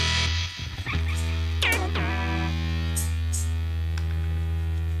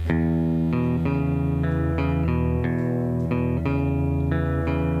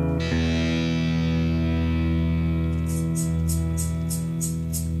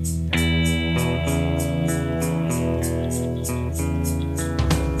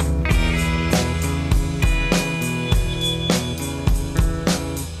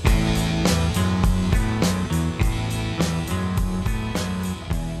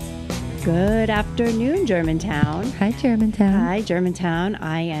Good afternoon, Germantown. Hi, Germantown. Hi, Germantown.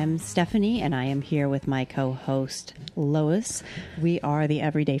 I am Stephanie, and I am here with my co-host, Lois. We are the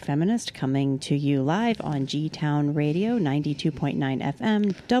Everyday Feminist, coming to you live on G-Town Radio, 92.9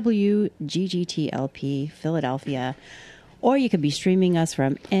 FM, WGGTLP, Philadelphia. Or you could be streaming us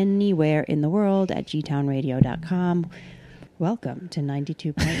from anywhere in the world at gtownradio.com. Welcome to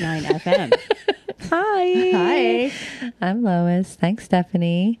 92.9 FM. Hi. Hi. I'm Lois. Thanks,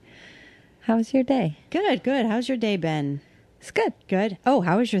 Stephanie. How was your day? Good, good. How's your day been? It's good. Good. Oh,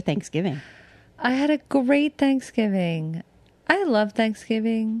 how was your Thanksgiving? I had a great Thanksgiving. I love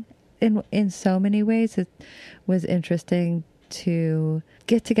Thanksgiving in so many ways. It was interesting to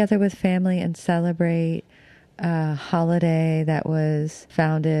get together with family and celebrate a holiday that was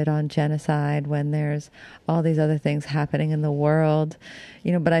founded on genocide when there's all these other things happening in the world.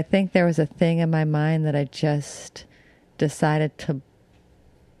 You know, but I think there was a thing in my mind that I just decided to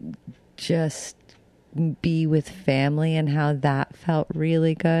just be with family, and how that felt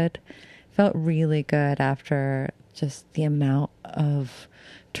really good. Felt really good after just the amount of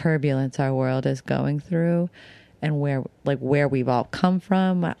turbulence our world is going through, and where we've all come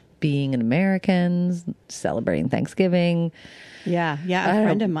from, being Americans, celebrating Thanksgiving. Yeah. A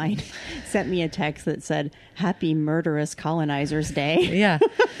friend of mine sent me a text that said, "Happy Murderous Colonizers Day." Yeah.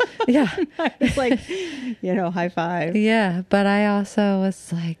 Yeah. It's like, high five. Yeah. But I also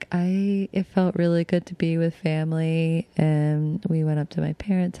was like, it felt really good to be with family, and we went up to my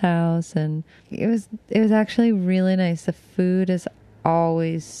parents' house, and it was actually really nice. The food is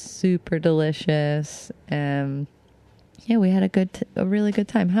always super delicious. Yeah, we had a really good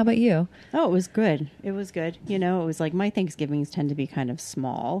time. How about you? Oh, it was good. It was good. It was like my Thanksgivings tend to be kind of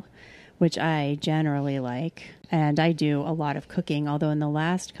small, which I generally like. And I do a lot of cooking, although in the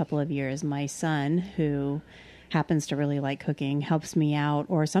last couple of years, my son, who happens to really like cooking, helps me out,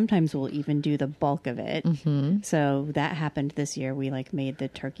 or sometimes we'll even do the bulk of it. Mm-hmm. So that happened this year. We made the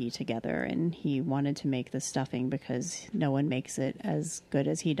turkey together, and he wanted to make the stuffing because no one makes it as good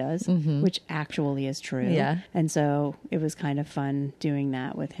as he does, mm-hmm. which actually is true. Yeah. And so it was kind of fun doing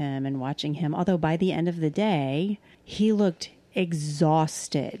that with him and watching him. Although by the end of the day, he looked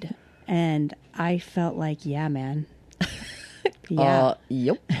exhausted, and I felt like, yeah, man. Yeah.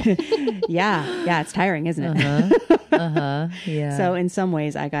 Yep. Yeah, it's tiring, isn't it? Yeah. So in some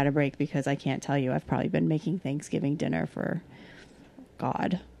ways I got a break, because I can't tell you, I've probably been making Thanksgiving dinner for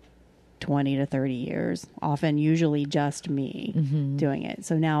 20 to 30 years, often usually just me mm-hmm. doing it.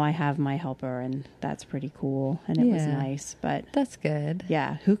 So now I have my helper, and that's pretty cool, and it was nice. But that's good.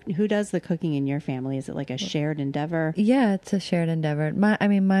 Yeah. Who does the cooking in your family? Is it like a shared endeavor? Yeah, it's a shared endeavor.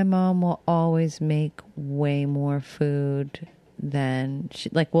 My mom will always make way more food than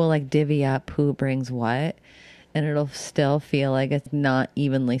we'll divvy up who brings what, and it'll still feel like it's not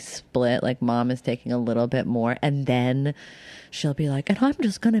evenly split. Like mom is taking a little bit more, and then she'll be like, and I'm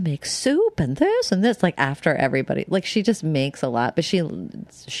just going to make soup and this and this, after everybody. She just makes a lot, but she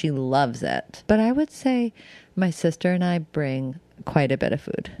loves it. But I would say my sister and I bring quite a bit of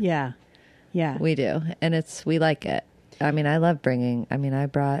food. Yeah. Yeah. We do. And we like it. I mean, I love bringing, I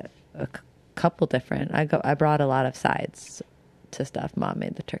brought a couple different, I brought a lot of sides to stuff. Mom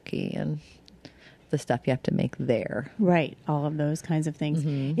made the turkey and the stuff you have to make there. Right. All of those kinds of things.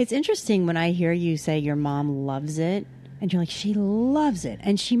 Mm-hmm. It's interesting when I hear you say your mom loves it, and you're like, she loves it,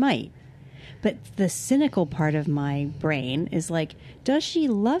 and she might. But the cynical part of my brain is like, does she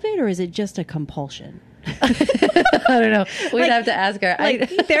love it, or is it just a compulsion? I don't know. We'd have to ask her.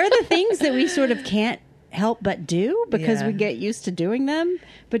 There are the things that we sort of can't help but do because we get used to doing them.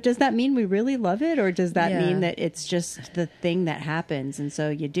 But does that mean we really love it, or does that mean that it's just the thing that happens and so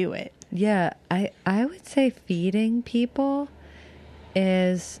you do it? Yeah, I would say feeding people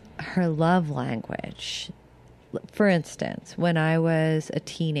is her love language. For instance, when I was a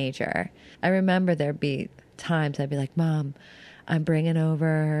teenager, I remember there'd be times I'd be like, Mom, I'm bringing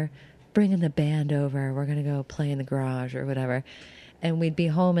the band over. We're going to go play in the garage or whatever. And we'd be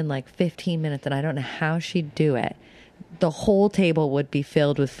home in 15 minutes, and I don't know how she'd do it. The whole table would be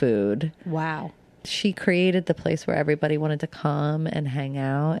filled with food. Wow. She created the place where everybody wanted to come and hang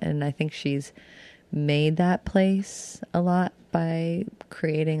out. And I think she's made that place a lot by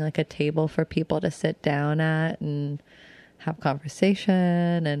creating a table for people to sit down at and have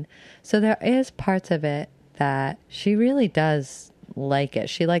conversation. And so there is parts of it that she really does like it.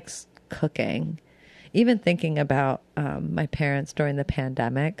 She likes cooking. Even thinking about my parents during the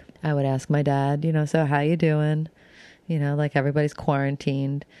pandemic, I would ask my dad, so how you doing? Everybody's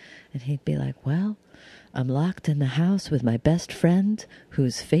quarantined. And he'd be like, well, I'm locked in the house with my best friend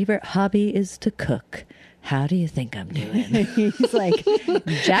whose favorite hobby is to cook. how do you think I'm doing? He's like,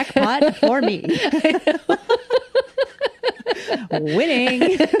 jackpot for me.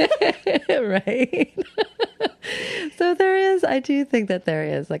 Winning. Right. So I do think that there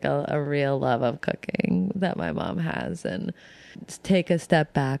is like a real love of cooking that my mom has, and take a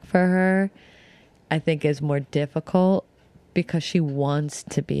step back for her, I think is more difficult because she wants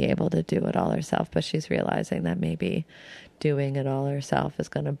to be able to do it all herself, but she's realizing that maybe doing it all herself is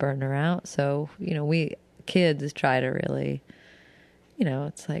going to burn her out. So, we kids try to really,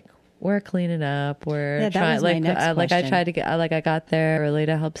 it's like, we're cleaning up. We're trying, I tried to get, I got there early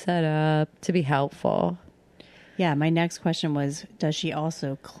to help set up, to be helpful. Yeah. My next question was, does she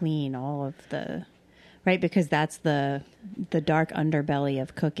also clean all of right? Because that's the dark underbelly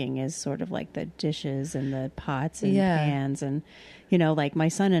of cooking is sort of like the dishes and the pots and pans. And, like my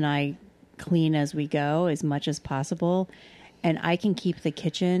son and I clean as we go as much as possible. And I can keep the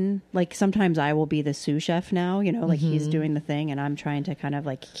kitchen, like sometimes I will be the sous chef now, like he's doing the thing and I'm trying to kind of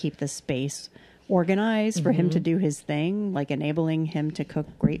like keep the space organized for him to do his thing, like enabling him to cook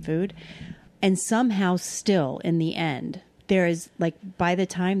great food. And somehow still in the end, there is like, by the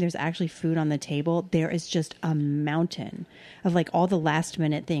time there's actually food on the table, there is just a mountain of like all the last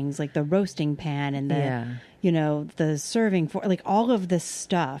minute things, like the roasting pan and the serving for, like all of this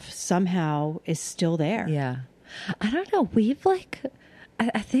stuff somehow is still there. Yeah. I don't know. We've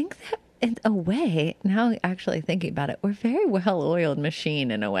I think that in a way, now actually thinking about it, we're a very well-oiled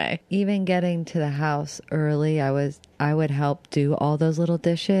machine in a way. Even getting to the house early, I would help do all those little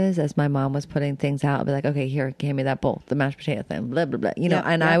dishes as my mom was putting things out. I'd be like, okay, here, hand me that bowl, the mashed potato thing, blah, blah, blah.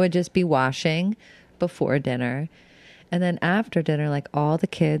 I would just be washing before dinner. And then after dinner, like all the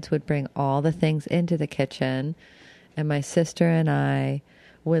kids would bring all the things into the kitchen. And my sister and I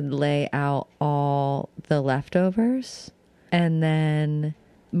would lay out all the leftovers. And then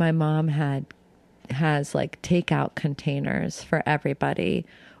my mom has like takeout containers for everybody,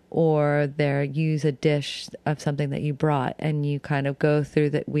 or use a dish of something that you brought and you kind of go through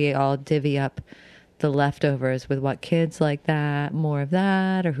that. We all divvy up the leftovers with what kids like that, more of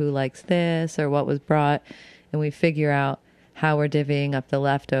that, or who likes this, or what was brought. And we figure out how we're divvying up the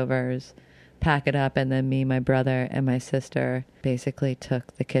leftovers, pack it up, and then me, my brother, and my sister basically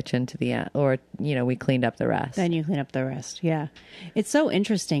took the kitchen to the end, or, we cleaned up the rest. Then you clean up the rest. Yeah. It's so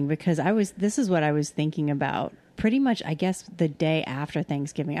interesting because this is what I was thinking about pretty much, I guess, the day after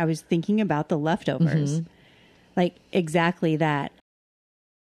Thanksgiving. I was thinking about the leftovers, like exactly that.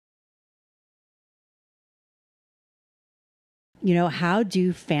 How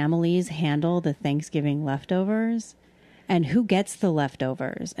do families handle the Thanksgiving leftovers? And who gets the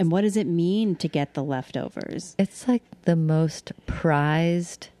leftovers? And what does it mean to get the leftovers? It's like the most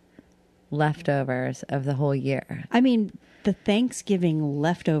prized leftovers of the whole year. I mean, the Thanksgiving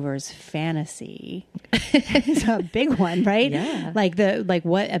leftovers fantasy is a big one, right? Yeah. Like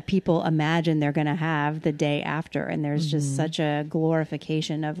what people imagine they're going to have the day after. And there's just such a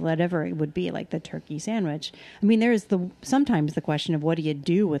glorification of whatever it would be, like the turkey sandwich. I mean, there's sometimes the question of what do you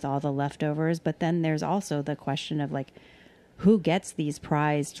do with all the leftovers? But then there's also the question of like, who gets these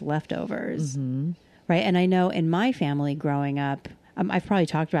prized leftovers, right? And I know in my family growing up, I've probably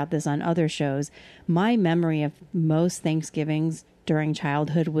talked about this on other shows. My memory of most Thanksgivings during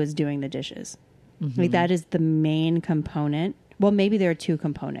childhood was doing the dishes. Like that is the main component. Well, maybe there are two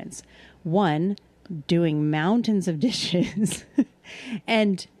components. One, doing mountains of dishes.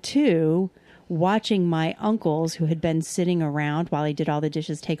 And two, watching my uncles who had been sitting around while I did all the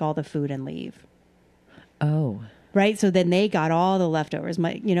dishes, take all the food and leave. Oh, right. So then they got all the leftovers.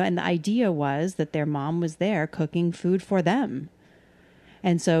 And the idea was that their mom was there cooking food for them.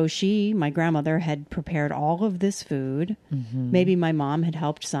 And so my grandmother, had prepared all of this food. Maybe my mom had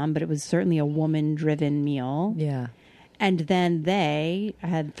helped some, but it was certainly a woman-driven meal. Yeah. And then I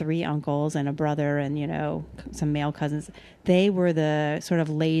had 3 uncles and a brother and, some male cousins. They were the sort of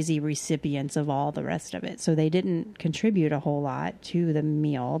lazy recipients of all the rest of it. So they didn't contribute a whole lot to the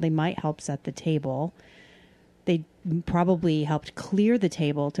meal. They might help set the table. They probably helped clear the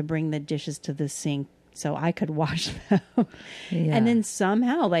table to bring the dishes to the sink so I could wash them. Yeah. And then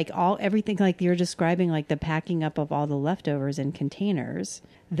somehow, everything like you're describing, like the packing up of all the leftovers in containers,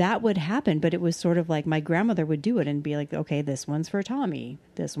 that would happen. But it was sort of like my grandmother would do it and be like, okay, this one's for Tommy.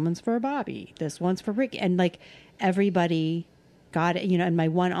 This one's for Bobby. This one's for Ricky. And like everybody got it, and my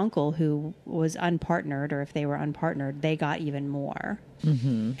one uncle who was unpartnered, or if they were unpartnered, they got even more.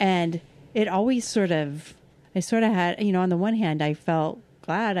 And it always I sort of had, on the one hand, I felt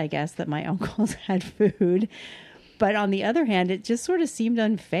glad, I guess, that my uncles had food. But on the other hand, it just sort of seemed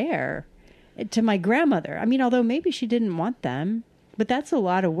unfair to my grandmother. I mean, although maybe she didn't want them, But that's a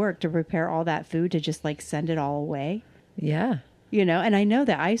lot of work to prepare all that food to just like send it all away. Yeah. You know, and I know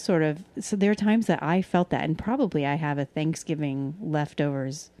that so there are times that I felt that, and probably I have a Thanksgiving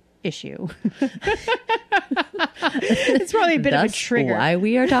leftovers issue. It's probably a bit of a trigger. Why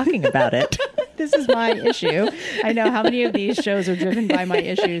we are talking about it. This is my issue. I know how many of these shows are driven by my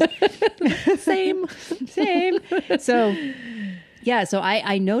issues. Same. So, yeah, so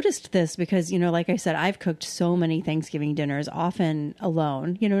I noticed this because, you know, like I said, I've cooked so many Thanksgiving dinners, often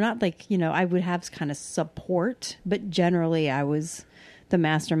alone. You know, not like, you know, I would have kind of support, but generally I was the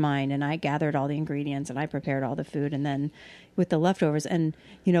mastermind and I gathered all the ingredients and I prepared all the food. And then with the leftovers, and,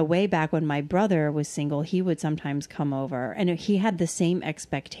 you know, way back when my brother was single, he would sometimes come over and he had the same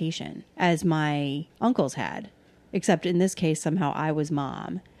expectation as my uncles had, except in this case, somehow I was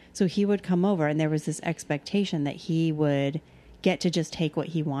mom. So he would come over and there was this expectation that he would get to just take what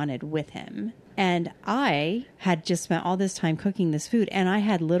he wanted with him. And I had just spent all this time cooking this food, and I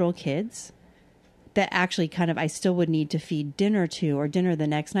had little kids that actually kind of I still would need to feed dinner to, or dinner the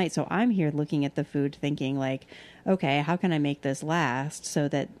next night. So I'm here looking at the food thinking like, okay, how can I make this last so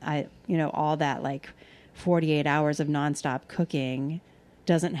that I, you know, all that like 48 hours of nonstop cooking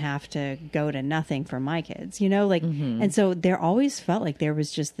doesn't have to go to nothing for my kids, you know, like, and so there always felt like there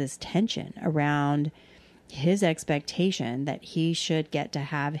was just this tension around his expectation that he should get to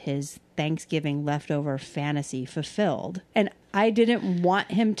have his Thanksgiving leftover fantasy fulfilled. And I didn't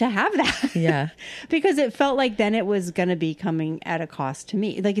want him to have that. Yeah. Because it felt like then it was going to be coming at a cost to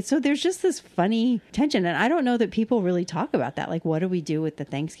me. Like, so there's just this funny tension. And I don't know that people really talk about that. Like, what do we do with the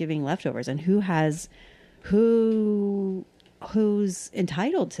Thanksgiving leftovers, and who's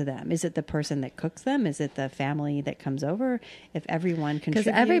entitled to them? Is it the person that cooks them? Is it the family that comes over? If everyone contributes,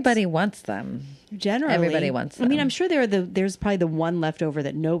 because everybody wants them. Generally, everybody wants them. I mean, I'm sure there's probably the one leftover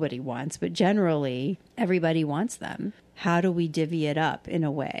that nobody wants, but generally everybody wants them. How do we divvy it up in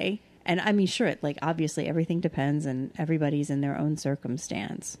a way? And I mean, sure, like obviously everything depends, and everybody's in their own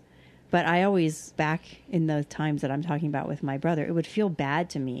circumstance. But I always, back in the times that I'm talking about with my brother, it would feel bad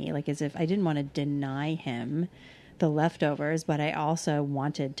to me, like as if I didn't want to deny him the leftovers, but I also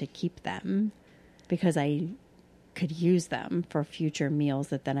wanted to keep them because I could use them for future meals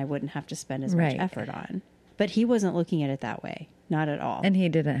that then I wouldn't have to spend as much effort on. But he wasn't looking at it that way. Not at all. And he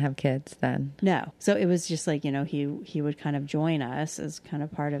didn't have kids then. No. So it was just like, you know, he would kind of join us as kind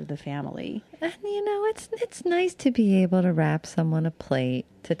of part of the family. And, you know, it's nice to be able to wrap someone a plate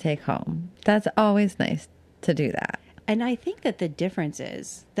to take home. That's always nice to do that. And I think that the difference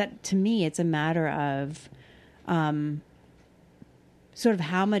is that, to me, it's a matter of sort of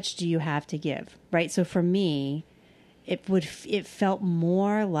how much do you have to give, right? So for me, it felt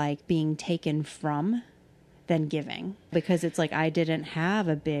more like being taken from than giving, because it's like I didn't have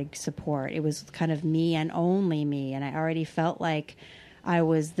a big support. It was kind of me and only me, and I already felt like I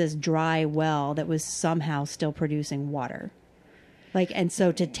was this dry well that was somehow still producing water. Like, and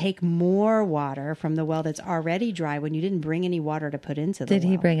so to take more water from the well that's already dry when you didn't bring any water to put into the well. Did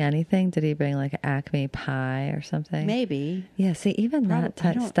he bring anything? Did he bring like Acme pie or something? Maybe. Yeah, see, even that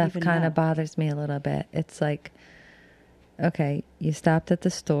stuff kind of bothers me a little bit. It's like, okay, you stopped at the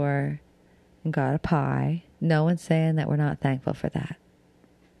store and got a pie. No one's saying that we're not thankful for that.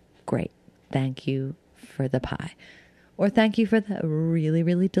 Great. Thank you for the pie. Or thank you for the really,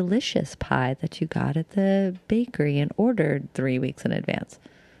 really delicious pie that you got at the bakery and ordered 3 weeks in advance.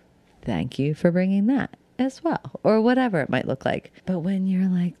 Thank you for bringing that as well, or whatever it might look like. But when you're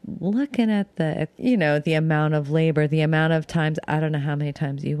like looking at the, you know, the amount of labor, the amount of times, I don't know how many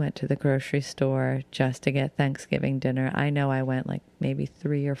times you went to the grocery store just to get Thanksgiving dinner. I know I went like maybe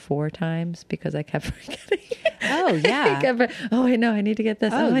 3 or 4 times because I kept forgetting. Oh, yeah. I know I need to get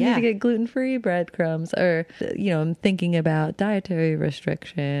this. I need yeah. to get gluten-free breadcrumbs. Or, you know, I'm thinking about dietary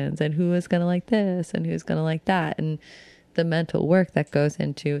restrictions and who is going to like this and who's going to like that. And the mental work that goes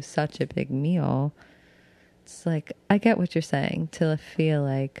into such a big meal. It's like, I get what you're saying, to feel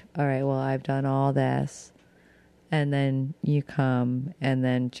like, all right, well, I've done all this, and then you come and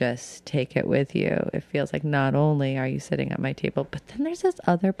then just take it with you. It feels like not only are you sitting at my table, but then there's this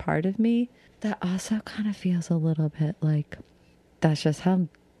other part of me that also kind of feels a little bit like that's just how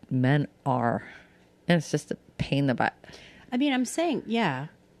men are. And it's just a pain in the butt. I mean, I'm saying, yeah,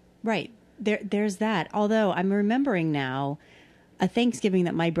 right. There's that. Although I'm remembering now a Thanksgiving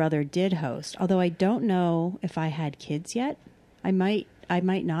that my brother did host, although I don't know if I had kids yet. I might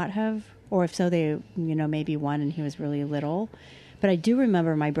not have, or if so, they, you know, maybe one and he was really little. But I do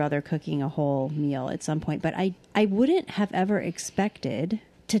remember my brother cooking a whole meal at some point. But I wouldn't have ever expected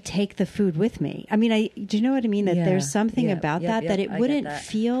to take the food with me. I mean, do you know what I mean? That there's something about that it wouldn't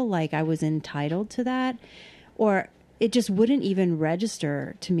feel like I was entitled to that. Or it just wouldn't even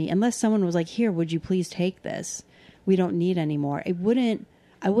register to me unless someone was like, here, would you please take this? We don't need any more. I wouldn't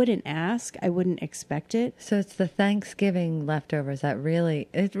ask. I wouldn't expect it. So it's the Thanksgiving leftovers that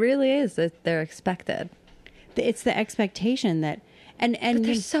it really is. They're expected. It's the expectation that, but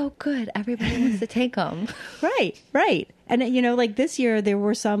they're so good. Everybody wants to take them. Right. And, you know, like this year there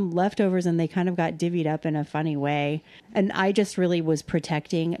were some leftovers and they kind of got divvied up in a funny way. And I just really was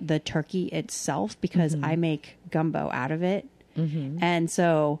protecting the turkey itself because I make gumbo out of it. And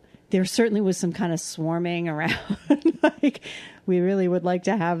so there certainly was some kind of swarming around. Like, we really would like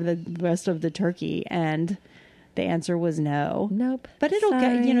to have the rest of the turkey. And the answer was no. Nope. But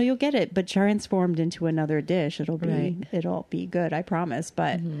you'll get it, but transformed into another dish. It'll be good, I promise.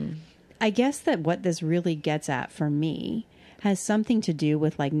 But I guess that what this really gets at for me has something to do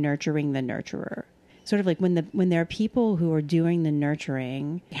with like nurturing the nurturer. Sort of like when there are people who are doing the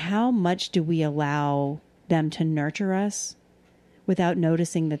nurturing, how much do we allow them to nurture us without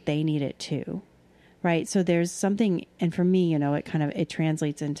noticing that they need it too? Right. So there's something, and for me, you know, it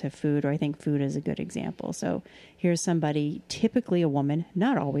translates into food, or I think food is a good example. So here's somebody, typically a woman,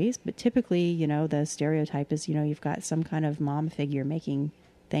 not always, but typically, you know, the stereotype is, you know, you've got some kind of mom figure making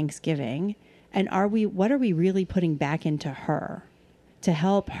Thanksgiving. And what are we really putting back into her to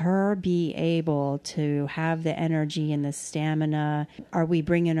help her be able to have the energy and the stamina? Are we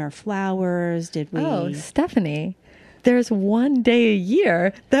bringing her flowers? Did we? Oh, Stephanie. There's one day a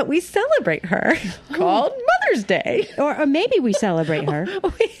year that we celebrate her called Mother's Day. Or maybe we celebrate her.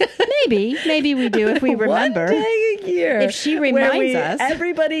 Maybe we do if we remember. One day a year. If she reminds us.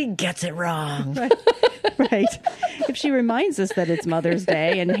 Everybody gets it wrong. Right. If she reminds us that it's Mother's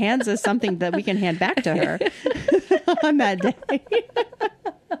Day and hands us something that we can hand back to her on that day.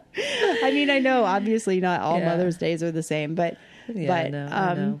 I mean, I know obviously not all Mother's Days are the same, but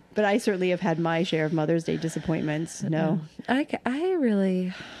I certainly have had my share of Mother's Day disappointments. No, I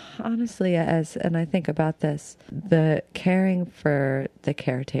really, honestly, and I think about this, the caring for the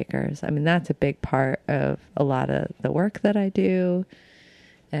caretakers. I mean, that's a big part of a lot of the work that I do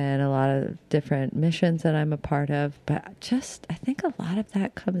and a lot of different missions that I'm a part of. But I think a lot of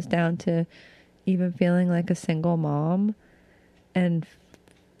that comes down to even feeling like a single mom and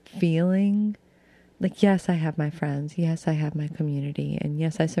feeling like, yes, I have my friends. Yes, I have my community. And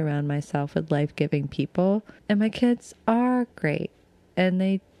yes, I surround myself with life-giving people. And my kids are great. And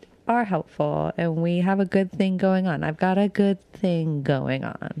they are helpful. And we have a good thing going on. I've got a good thing going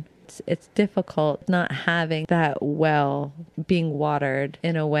on. It's difficult not having that well being watered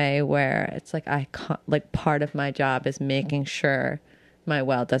in a way where it's like part of my job is making sure my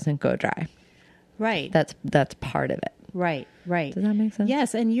well doesn't go dry. Right. That's part of it. Right. Does that make sense?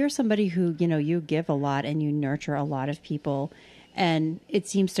 Yes. And you're somebody who, you know, you give a lot and you nurture a lot of people, and it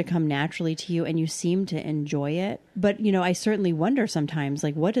seems to come naturally to you and you seem to enjoy it. But, you know, I certainly wonder sometimes,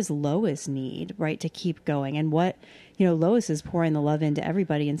 like, what does Lois need, right, to keep going? And what, you know, Lois is pouring the love into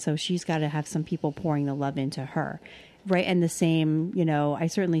everybody. And so she's got to have some people pouring the love into her. Right. And the same, you know, I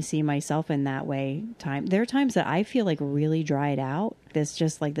certainly see myself in that way. There are times that I feel like really dried out. This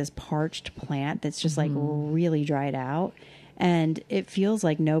just like this parched plant that's just like really dried out. And it feels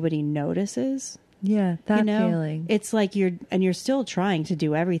like nobody notices. Yeah, that feeling. It's like you're still trying to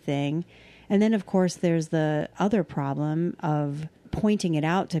do everything. And then, of course, there's the other problem of pointing it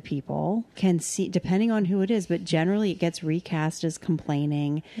out to people, can see, depending on who it is, but generally it gets recast as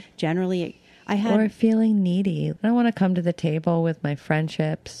complaining. Generally, or feeling needy. I don't want to come to the table with my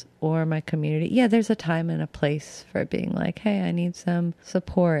friendships or my community. Yeah, there's a time and a place for being like, hey, I need some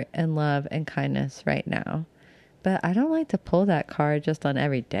support and love and kindness right now. But I don't like to pull that card just on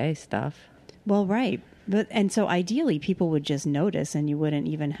everyday stuff. Well, right. And so ideally people would just notice and you wouldn't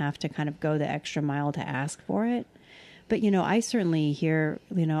even have to kind of go the extra mile to ask for it. But, you know, I certainly hear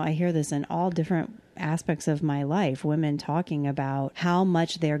this in all different aspects of my life, women talking about how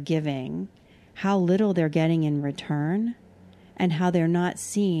much they're giving, how little they're getting in return, and how they're not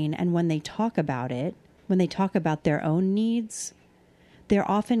seen. And when they talk about it, when they talk about their own needs, they're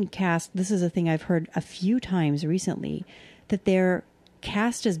often cast, this is a thing I've heard a few times recently, that they're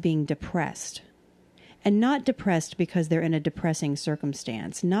cast as being depressed. And not depressed because they're in a depressing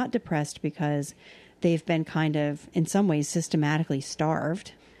circumstance, not depressed because they've been kind of, in some ways, systematically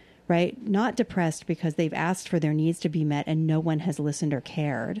starved, right? Not depressed because they've asked for their needs to be met and no one has listened or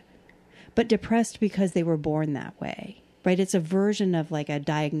cared, but depressed because they were born that way, right? It's a version of like a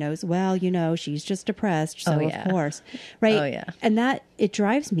diagnosis. Well, you know, she's just depressed, so of course, right? Oh yeah. And that, it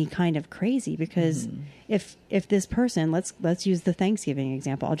drives me kind of crazy because if this person, let's use the Thanksgiving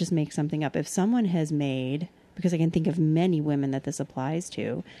example. I'll just make something up. If someone has made, because I can think of many women that this applies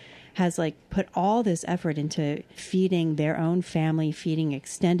to, has like put all this effort into feeding their own family, feeding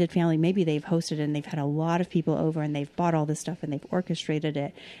extended family. Maybe they've hosted and they've had a lot of people over and they've bought all this stuff and they've orchestrated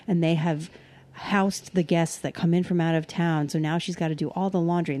it and they have housed the guests that come in from out of town. So now she's got to do all the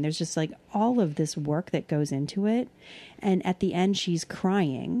laundry and there's just like all of this work that goes into it. And at the end, she's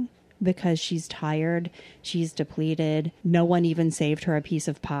crying because she's tired, she's depleted. No one even saved her a piece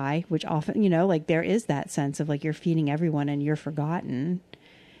of pie, which often, like there is that sense of like you're feeding everyone and you're forgotten.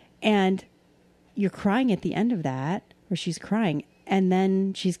 And you're crying at the end of that, or she's crying, and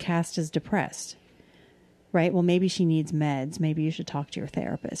then she's cast as depressed, right? Well, maybe she needs meds. Maybe you should talk to your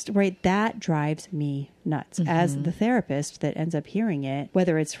therapist, right? That drives me nuts. As the therapist that ends up hearing it,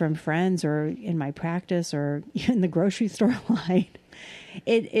 whether it's from friends or in my practice or in the grocery store line.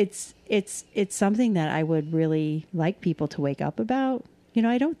 It's something that I would really like people to wake up about.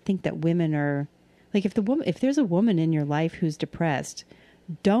 I don't think that women are like, if there's a woman in your life who's depressed,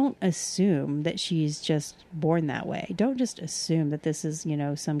 don't assume that she's just born that way. Don't just assume that this is,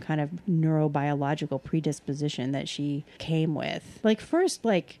 some kind of neurobiological predisposition that she came with. Like first,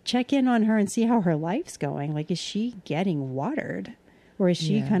 like check in on her and see how her life's going. Like, is she getting watered or is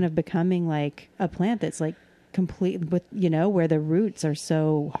she kind of becoming like a plant that's like complete with, where the roots are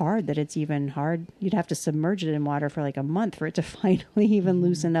so hard that it's even hard. You'd have to submerge it in water for like a month for it to finally even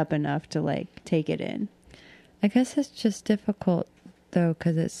loosen up enough to like take it in. I guess it's just difficult though,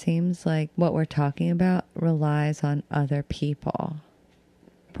 because it seems like what we're talking about relies on other people.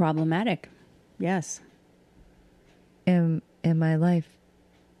 Problematic. Yes. In my life,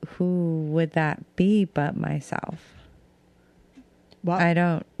 who would that be but myself? Well, I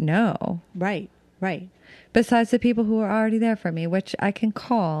don't know. Right. Besides the people who are already there for me, which I can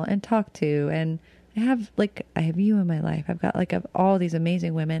call and talk to. And I have you in my life. I've got all these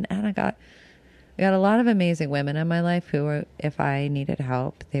amazing women, and I got a lot of amazing women in my life who are, if I needed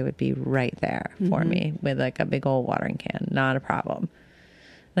help, they would be right there for me with like a big old watering can. Not a problem.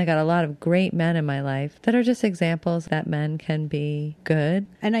 And I got a lot of great men in my life that are just examples that men can be good.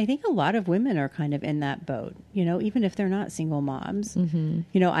 And I think a lot of women are kind of in that boat, even if they're not single moms.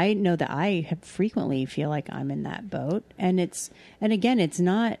 I know that I have frequently feel like I'm in that boat. And again, it's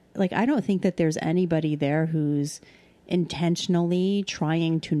not like, I don't think that there's anybody there who's intentionally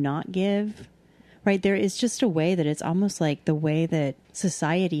trying to not give, right? There is just a way that it's almost like the way that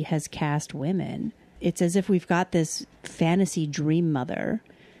society has cast women. It's as if we've got this fantasy dream mother.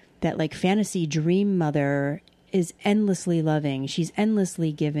 That like fantasy dream mother is endlessly loving. She's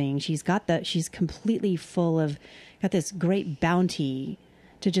endlessly giving. She's completely full of, got this great bounty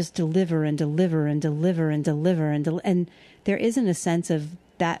to just deliver and deliver and deliver and deliver. And there isn't a sense of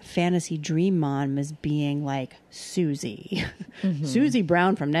that fantasy dream mom as being like Susie, Susie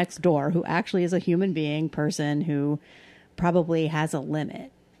Brown from next door, who actually is a human being person who probably has a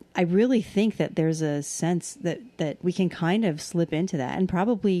limit. I really think that there's a sense that we can kind of slip into that. And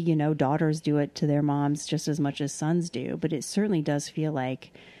probably, daughters do it to their moms just as much as sons do. But it certainly does feel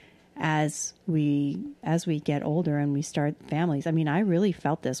like as we get older and we start families. I mean, I really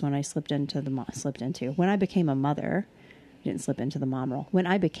felt this when I when I became a mother. I didn't slip into the mom role. When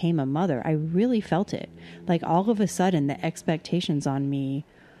I became a mother, I really felt it. Like all of a sudden the expectations on me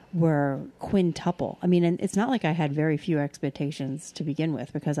were quintuple. I mean, and it's not like I had very few expectations to begin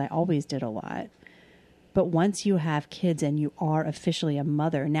with because I always did a lot. But once you have kids and you are officially a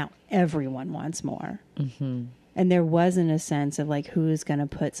mother, now everyone wants more. And there wasn't a sense of like who's going to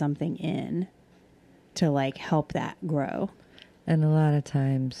put something in to like help that grow. And a lot of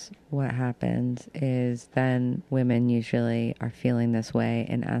times what happens is then women usually are feeling this way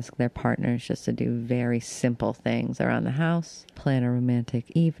and ask their partners just to do very simple things around the house, plan a romantic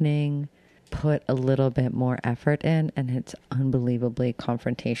evening, put a little bit more effort in, and it's unbelievably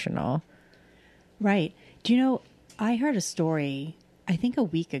confrontational. Right. Do you know, I heard a story, I think a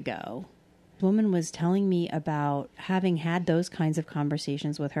week ago. A woman was telling me about having had those kinds of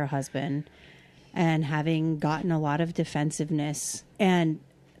conversations with her husband and having gotten a lot of defensiveness. And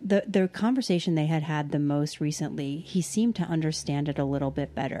the conversation they had the most recently, he seemed to understand it a little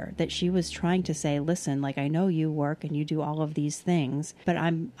bit better. That she was trying to say, listen, like I know you work and you do all of these things, but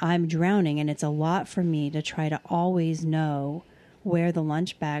I'm drowning and it's a lot for me to try to always know where the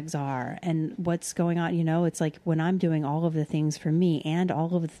lunch bags are and what's going on. It's like when I'm doing all of the things for me and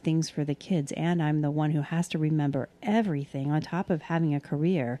all of the things for the kids, and I'm the one who has to remember everything on top of having a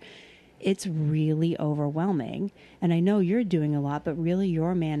career, it's really overwhelming. And I know you're doing a lot, but really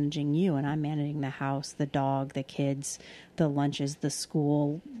you're managing you and I'm managing the house, the dog, the kids, the lunches, the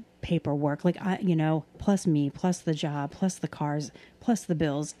school paperwork, like, plus me, plus the job, plus the cars, plus the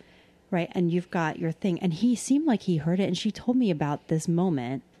bills, right? And you've got your thing. And he seemed like he heard it. And she told me about this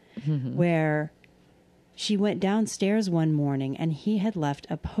moment where she went downstairs one morning and he had left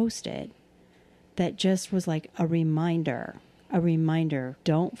a Post-it that just was like a reminder,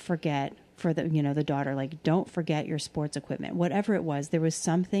 don't forget for the, the daughter, like, don't forget your sports equipment, whatever it was. There was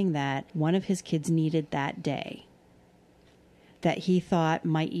something that one of his kids needed that day that he thought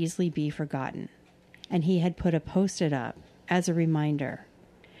might easily be forgotten. And he had put a Post-it up as a reminder.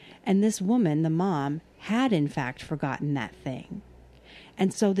 And this woman, the mom, had in fact forgotten that thing.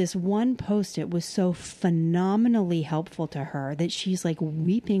 And so this one Post-it was so phenomenally helpful to her that she's like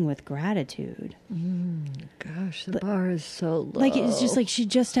weeping with gratitude. Gosh, the bar is so low. Like, it's just like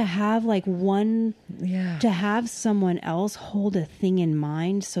to have like one, Yeah. to have someone else hold a thing in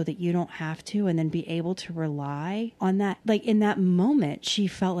mind so that you don't have to, and then be able to rely on that. Like, in that moment, she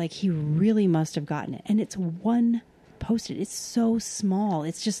felt like he really must have gotten it. And it's one Post-it. It's so small.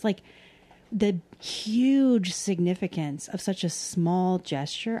 It's just like the huge significance of such a small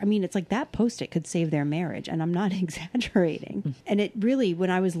gesture. I mean, it's like that Post-it could save their marriage, and I'm not exaggerating. And it really, when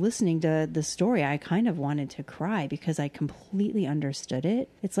I was listening to the story, I kind of wanted to cry because I completely understood it.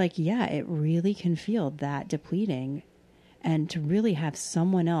 It's like, yeah, it really can feel that depleting, and to really have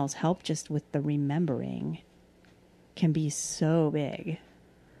someone else help just with the remembering can be so big.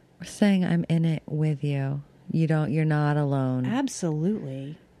 We're saying I'm in it with you. You're not alone.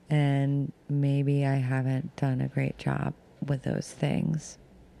 Absolutely. And maybe I haven't done a great job with those things,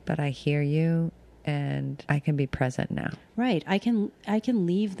 but I hear you and I can be present now. Right. I can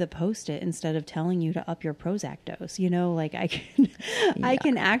leave the Post-it instead of telling you to up your Prozac dose. Like I can, I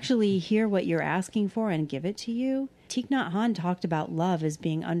can actually hear what you're asking for and give it to you. Thich Nhat Hanh talked about love as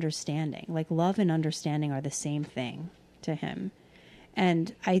being understanding. Like, love and understanding are the same thing to him.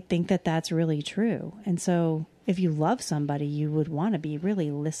 And I think that that's really true. And so if you love somebody, you would want to be really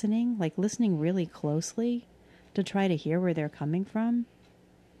listening really closely to try to hear where they're coming from,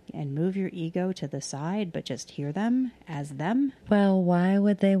 and move your ego to the side, but just hear them as them. Well, why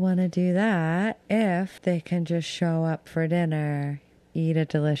would they want to do that if they can just show up for dinner, eat a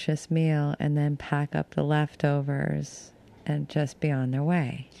delicious meal, and then pack up the leftovers and just be on their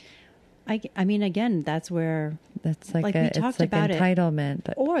way? I mean, again, that's where... That's like, we talked about entitlement.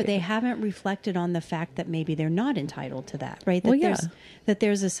 It. Or they haven't reflected on the fact that maybe they're not entitled to that, right? That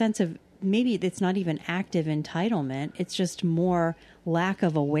there's a sense of, maybe it's not even active entitlement. It's just more lack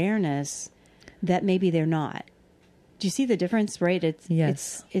of awareness that maybe they're not. Do you see the difference, right?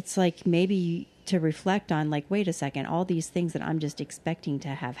 It's like maybe to reflect on, like, wait a second, all these things that I'm just expecting to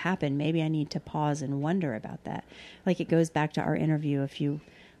have happen, maybe I need to pause and wonder about that. Like, it goes back to our interview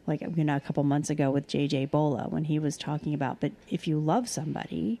a couple months ago with JJ Bola, when he was talking about, but if you love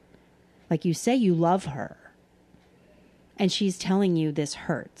somebody, like, you say you love her and she's telling you this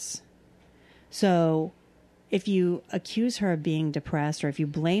hurts. So if you accuse her of being depressed, or if you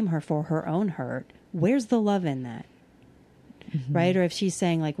blame her for her own hurt, where's the love in that? Mm-hmm. Right? Or if she's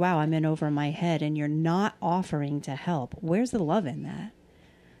saying, like, wow, I'm in over my head, and you're not offering to help, where's the love in that?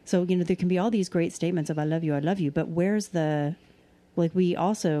 So, there can be all these great statements of I love you, but where's the... Like, we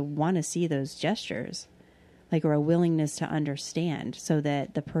also want to see those gestures, like, or a willingness to understand, so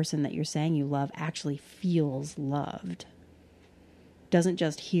that the person that you're saying you love actually feels loved. Doesn't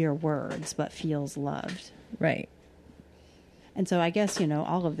just hear words, but feels loved. Right. And so I guess,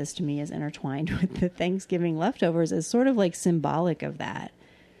 all of this to me is intertwined with the Thanksgiving leftovers as sort of like symbolic of that,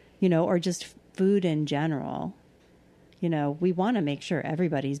 or just food in general. We want to make sure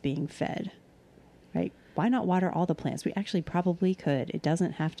everybody's being fed, right? Why not water all the plants? We actually probably could. It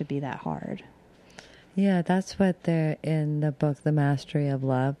doesn't have to be that hard. Yeah, that's what they're in the book, The Mastery of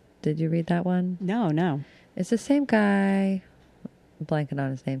Love. Did you read that one? No. It's the same guy, I'm blanking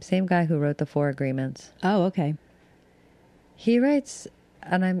on his name, same guy who wrote the 4 Agreements. Oh, okay. He writes,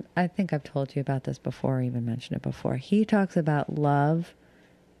 and I think I've told you about this before, or even mentioned it before. He talks about love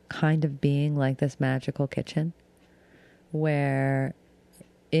kind of being like this magical kitchen where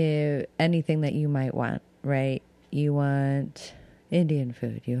anything that you might want, right? You want Indian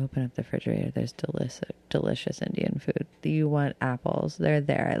food. You open up the refrigerator, there's delicious Indian food. You want apples, they're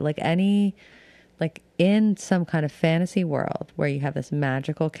there. Like in some kind of fantasy world where you have this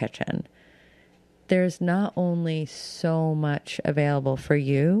magical kitchen, there's not only so much available for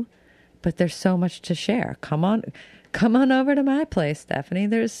you, but there's so much to share. Come on over to my place, Stephanie.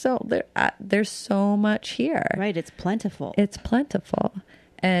 There's so much here. Right, it's plentiful.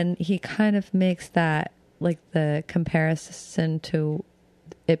 And he kind of makes that, like, the comparison to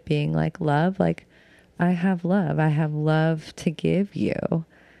it being like love. Like, I have love to give you.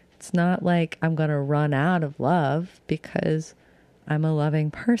 It's not like I'm going to run out of love because I'm a loving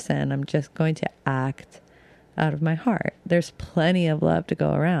person. I'm just going to act out of my heart. There's plenty of love to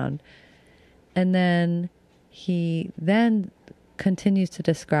go around. And then he then continues to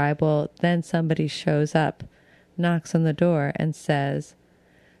describe, well, then somebody shows up, knocks on the door and says,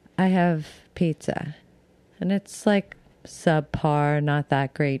 I have pizza. And it's like subpar, not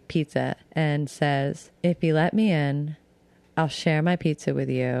that great pizza, and says, if you let me in, I'll share my pizza with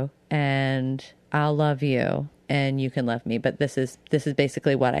you and I'll love you and you can love me. But this is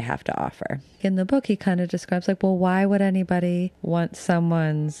basically what I have to offer. In the book, he kind of describes like, well, why would anybody want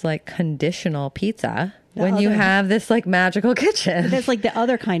someone's like conditional pizza when you have this like magical kitchen? That's like the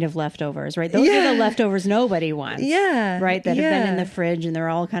other kind of leftovers, right? Those are the leftovers nobody wants. Yeah. Right? That have been in the fridge and they're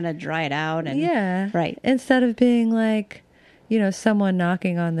all kind of dried out. And, right. Instead of being like, you know, someone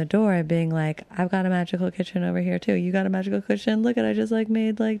knocking on the door and being like, I've got a magical kitchen over here too. You got a magical kitchen? Look at, I just like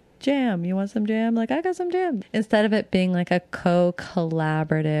made like jam. You want some jam? Like, I got some jam. Instead of it being like a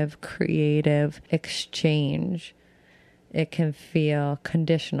collaborative, creative exchange, it can feel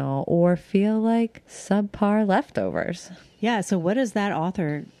conditional or feel like subpar leftovers. Yeah. So what does that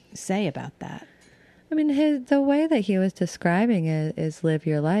author say about that? I mean, the way that he was describing it is live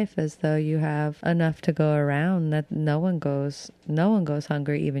your life as though you have enough to go around, that no one goes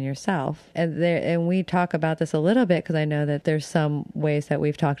hungry, even yourself. And we talk about this a little bit because I know that there's some ways that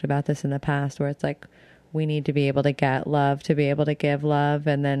we've talked about this in the past where it's like, we need to be able to get love to be able to give love.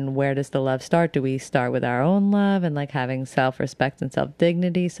 And then where does the love start? Do we start with our own love and like having self-respect and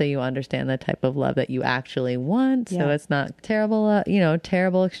self-dignity so you understand the type of love that you actually want? Yeah. So it's not terrible,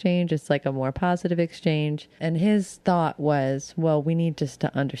 terrible exchange. It's like a more positive exchange. And his thought was, well, we need just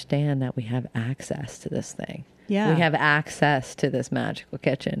to understand that we have access to this thing. Yeah. We have access to this magical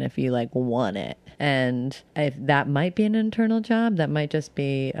kitchen if you like want it. And if that might be an internal job, that might just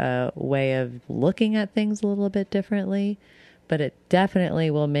be a way of looking at things a little bit differently. But it definitely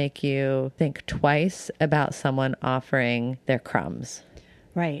will make you think twice about someone offering their crumbs.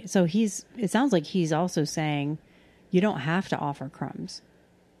 Right. So it sounds like he's also saying you don't have to offer crumbs.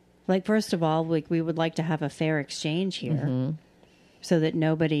 Like, first of all, like we would like to have a fair exchange here. Mm-hmm. So that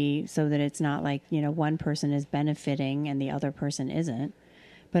it's not like, one person is benefiting and the other person isn't.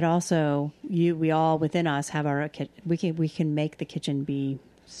 But also, we all within us have we can make the kitchen be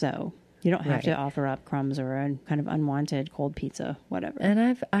so. You don't have to offer up crumbs or a kind of unwanted cold pizza, whatever.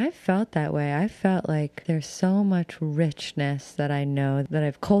 And I've felt that way. I felt like there's so much richness that I know that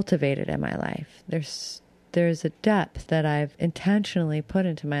I've cultivated in my life. There's a depth that I've intentionally put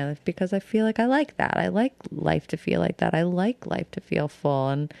into my life because I feel like I like that. I like life to feel like that. I like life to feel full.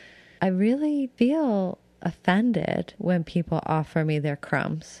 And I really feel offended when people offer me their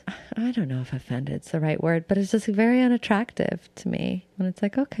crumbs. I don't know if offended's the right word, but it's just very unattractive to me. When it's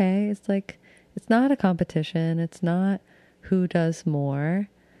like, okay, it's like, it's not a competition. It's not who does more.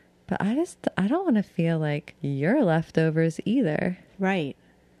 But I don't want to feel like you're leftovers either. Right.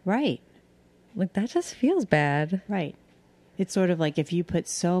 Right. Like, that just feels bad. Right. It's sort of like if you put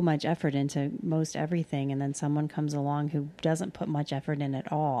so much effort into most everything and then someone comes along who doesn't put much effort in at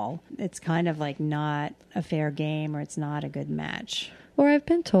all, it's kind of like not a fair game or it's not a good match. Or I've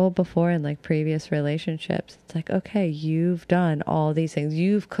been told before in like previous relationships, it's like, okay, you've done all these things.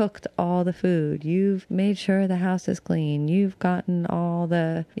 You've cooked all the food. You've made sure the house is clean. You've gotten all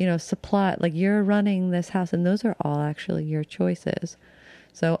the, supply, like you're running this house. And those are all actually your choices.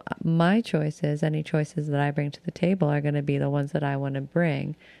 So my choices, any choices that I bring to the table are going to be the ones that I want to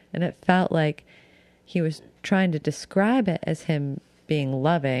bring. And it felt like he was trying to describe it as him being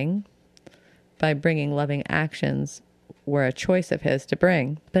loving by bringing loving actions were a choice of his to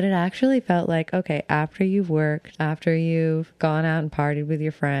bring. But it actually felt like, okay, after you've worked, after you've gone out and partied with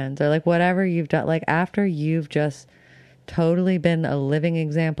your friends or like whatever you've done, like after you've just totally been a living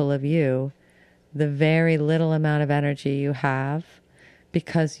example of you, the very little amount of energy you have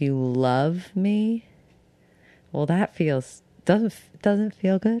because you love me, well, that doesn't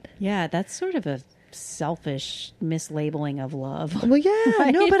feel good. Yeah, that's sort of a selfish mislabeling of love. Well, yeah,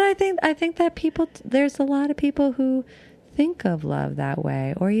 right? No, but I think that there's a lot of people who think of love that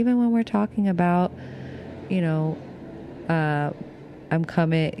way. Or even when we're talking about, I'm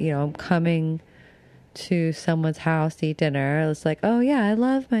coming to someone's house to eat dinner. It's like, oh yeah, I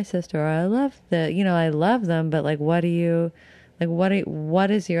love my sister. Or I love I love them. But like, what does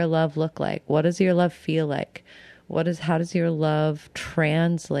your love look like? What does your love feel like? How does your love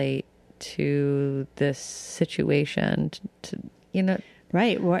translate to this situation?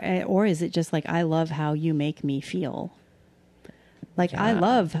 Right. Or is it just like, I love how you make me feel? Like, yeah. I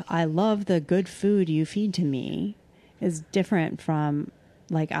love the good food you feed to me is different from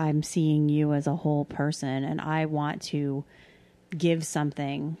like, I'm seeing you as a whole person and I want to give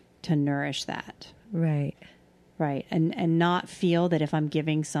something to nourish that. Right. Right. And not feel that if I'm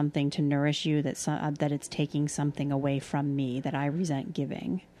giving something to nourish you, that that it's taking something away from me that I resent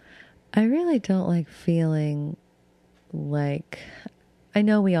giving. I really don't like feeling like, I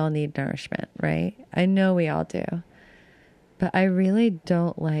know we all need nourishment, right? I know we all do. But I really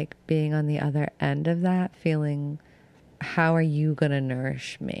don't like being on the other end of that, feeling, how are you going to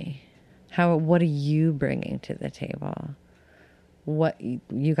nourish me? What are you bringing to the table? What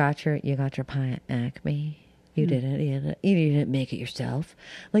you got your pie at Acme? You didn't make it yourself.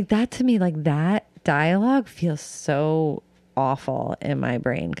 Like that, to me, like that dialogue feels so awful in my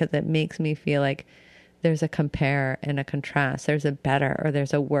brain, because it makes me feel like there's a compare and a contrast. There's a better, or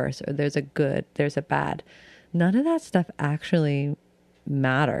there's a worse, or there's a good, there's a bad. None of that stuff actually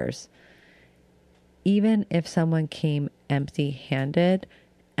matters. Even if someone came empty-handed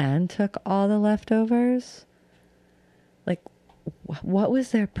and took all the leftovers, like, what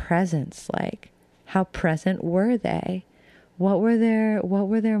was their presence like? How present were they? What were their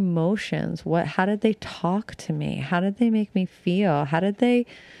emotions? How did they talk to me? How did they make me feel? How did they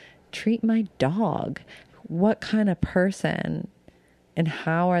treat my dog? What kind of person, and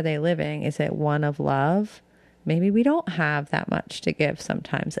how are they living? Is it one of love? Maybe we don't have that much to give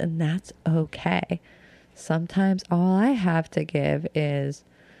sometimes, and that's okay. Sometimes all I have to give is,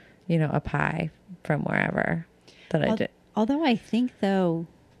 a pie from wherever that I did. Although I think, though,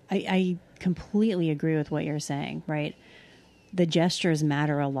 I completely agree with what you're saying, right? The gestures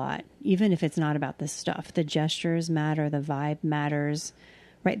matter a lot, even if it's not about this stuff. The gestures matter, the vibe matters,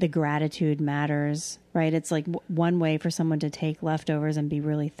 right? The gratitude matters, right? It's like one way for someone to take leftovers and be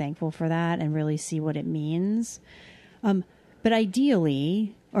really thankful for that and really see what it means. But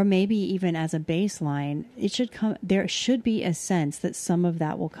ideally, or maybe even as a baseline, there should be a sense that some of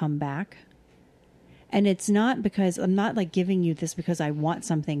that will come back. And it's not because I'm not like giving you this because I want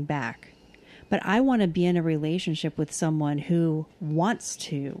something back, but I want to be in a relationship with someone who wants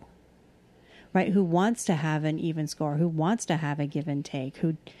to, right? Who wants to have an even score, who wants to have a give and take,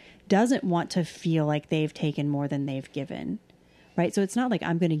 who doesn't want to feel like they've taken more than they've given, right? So it's not like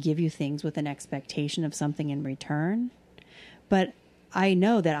I'm going to give you things with an expectation of something in return, but I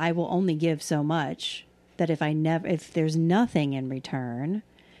know that I will only give so much, that if there's nothing in return,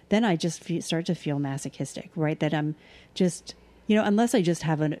 then I just start to feel masochistic, right? That I'm just, unless I just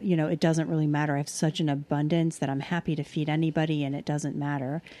have it doesn't really matter. I have such an abundance that I'm happy to feed anybody and it doesn't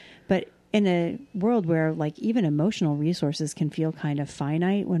matter. But in a world where like even emotional resources can feel kind of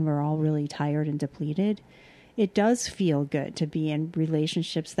finite when we're all really tired and depleted, it does feel good to be in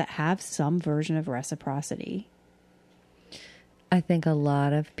relationships that have some version of reciprocity. I think a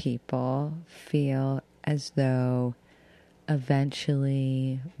lot of people feel as though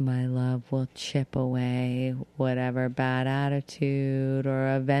eventually my love will chip away whatever bad attitude,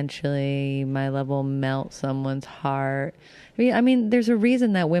 or eventually my love will melt someone's heart. I mean, there's a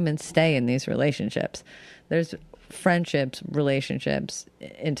reason that women stay in these relationships. There's friendships, relationships,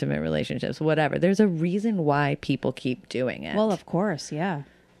 intimate relationships, whatever. There's a reason why people keep doing it. Well, of course. Yeah.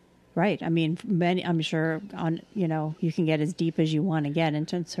 Right. I mean, I'm sure you can get as deep as you want to get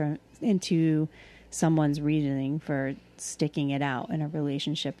into someone's reasoning for sticking it out in a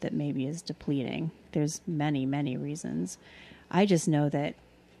relationship that maybe is depleting. There's many, many reasons. I just know that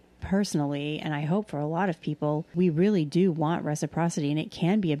personally, and I hope for a lot of people, we really do want reciprocity, and it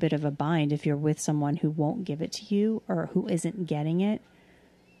can be a bit of a bind if you're with someone who won't give it to you or who isn't getting it.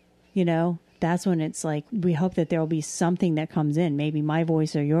 That's when it's like, we hope that there will be something that comes in, maybe my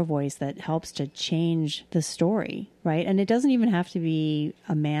voice or your voice, that helps to change the story, right? And it doesn't even have to be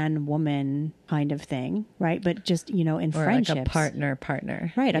a man-woman kind of thing, right? But just, in or friendships. Like a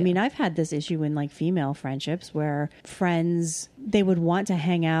partner. Right. Yeah. I mean, I've had this issue in like female friendships where friends, they would want to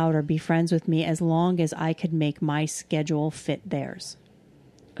hang out or be friends with me as long as I could make my schedule fit theirs.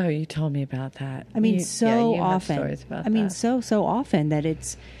 Oh, you told me about that. I mean, so you often. Have stories about I mean, that. so often that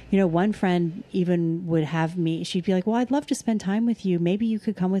it's, one friend even would have me, she'd be like, well, I'd love to spend time with you. Maybe you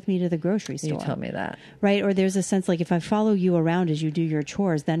could come with me to the grocery store. You told me that. Right. Or there's a sense like, if I follow you around as you do your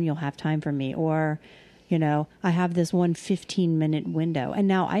chores, then you'll have time for me. Or, I have this 15-minute window. And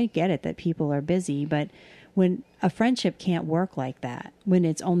now I get it that people are busy, but when a friendship can't work like that, when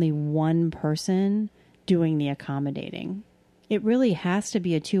it's only one person doing the accommodating, it really has to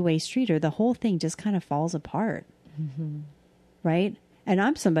be a two-way street, or the whole thing just kind of falls apart. Mm-hmm. Right? And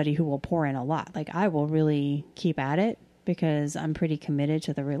I'm somebody who will pour in a lot. Like, I will really keep at it because I'm pretty committed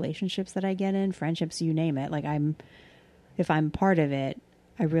to the relationships that I get in, friendships, you name it. Like, if I'm part of it,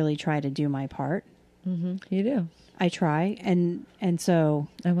 I really try to do my part. Mm-hmm. You do. I try. And so.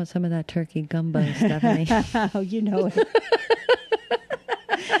 I want some of that turkey gumbo, Stephanie. Oh, you know it.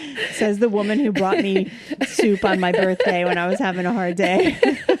 Says the woman who brought me soup on my birthday when I was having a hard day.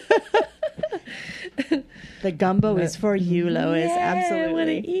 The gumbo is for you, Lois. Yeah, Absolutely. I want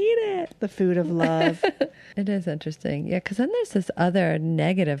to eat it. The food of love. It is interesting. Yeah, because then there's this other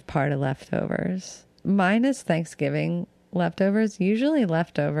negative part of leftovers. Mine is Thanksgiving leftovers. Usually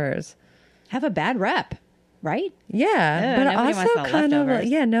leftovers Have a bad rep, right? yeah, but nobody also wants the kind of leftovers.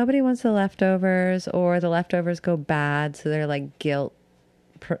 yeah, nobody wants the leftovers, or the leftovers go bad, so they're like guilt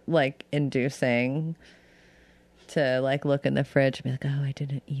like inducing to like look in the fridge and be like, oh, I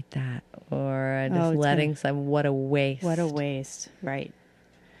didn't eat that, or just it's letting some, what a waste. What a waste, right?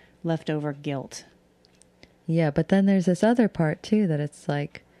 Leftover guilt. Yeah, but then there's this other part too, that it's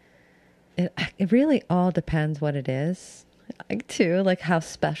like it really all depends what it is, like, too, like how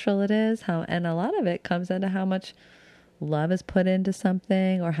special it is, and a lot of it comes into how much love is put into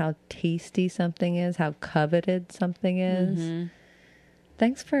something, or how tasty something is, how coveted something is. Mm-hmm.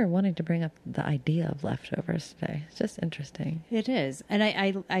 Thanks for wanting to bring up the idea of leftovers today. It's just interesting. It is, and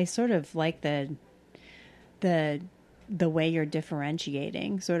I sort of like the way you're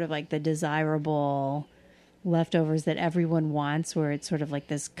differentiating, sort of like the desirable leftovers that everyone wants, where it's sort of like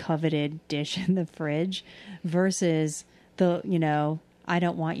this coveted dish in the fridge, versus the, I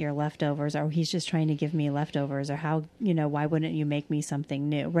don't want your leftovers, or he's just trying to give me leftovers, or how, why wouldn't you make me something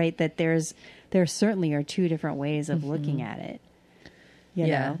new, right? That there certainly are two different ways of looking at it. You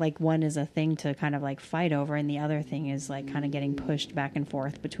know, like one is a thing to kind of like fight over, and the other thing is like kind of getting pushed back and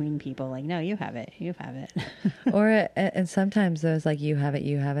forth between people. Like, no, you have it. Or, and sometimes those like you have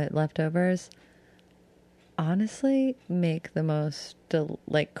it leftovers honestly make the most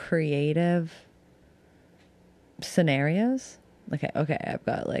like creative scenarios. Like, okay, I've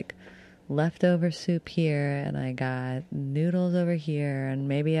got like leftover soup here, and I got noodles over here, and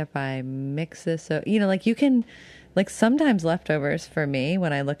maybe if I mix this, so like you can, like, sometimes leftovers for me,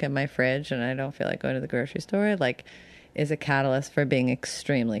 when I look at my fridge and I don't feel like going to the grocery store, like, is a catalyst for being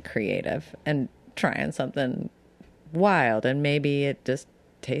extremely creative and trying something wild, and maybe it just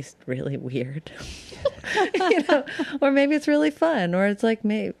tastes really weird. Or maybe it's really fun, or it's like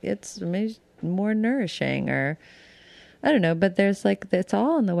maybe more nourishing, or I don't know, but there's like, it's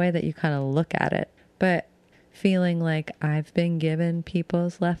all in the way that you kind of look at it. But feeling like I've been given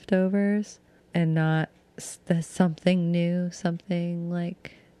people's leftovers and not something new, something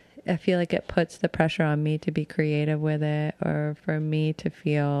like, I feel like it puts the pressure on me to be creative with it, or for me to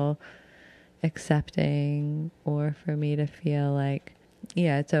feel accepting, or for me to feel like,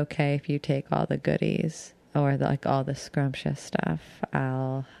 yeah, it's okay if you take all the goodies, or like all the scrumptious stuff.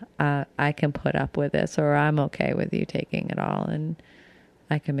 I can put up with this, or I'm okay with you taking it all, and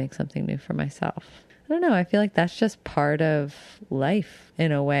I can make something new for myself. I don't know. I feel like that's just part of life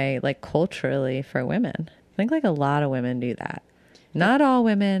in a way, like culturally for women. I think like a lot of women do that. Not all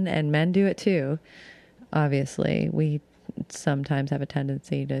women, and men do it too. Obviously, we sometimes have a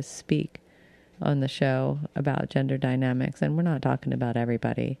tendency to speak on the show about gender dynamics, and we're not talking about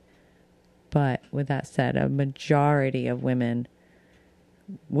everybody. But with that said, a majority of women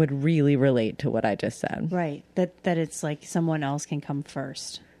would really relate to what I just said. Right. That it's like someone else can come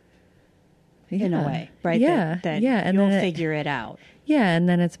first. In a way, right? Yeah. That and you'll figure it out. Yeah. And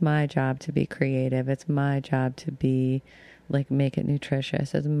then it's my job to be creative. It's my job to be like, make it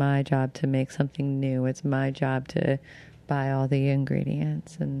nutritious. It's my job to make something new. It's my job to buy all the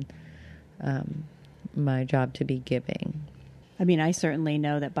ingredients, and my job to be giving. I mean, I certainly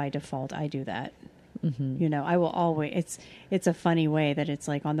know that by default I do that. Mm-hmm. I will always, it's a funny way that it's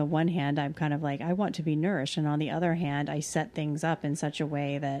like, on the one hand, I'm kind of like, I want to be nourished. And on the other hand, I set things up in such a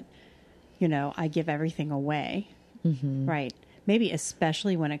way that, I give everything away. Mm-hmm. Right. Maybe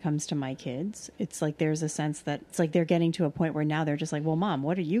especially when it comes to my kids, it's like there's a sense that it's like they're getting to a point where now they're just like, well, Mom,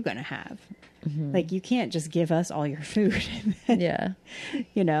 what are you going to have? Mm-hmm. Like, you can't just give us all your food. Yeah.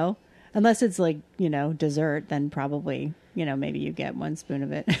 Unless it's like, dessert, then probably, maybe you get one spoon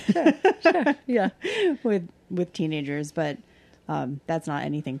of it. Sure. Yeah. with teenagers, but that's not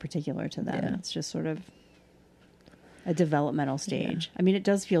anything particular to them. Yeah. It's just sort of a developmental stage. Yeah. I mean, it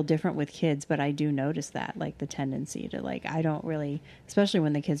does feel different with kids, but I do notice that, like, the tendency to, like, I don't really, especially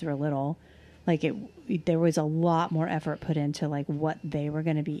when the kids were little, like, there was a lot more effort put into, like, what they were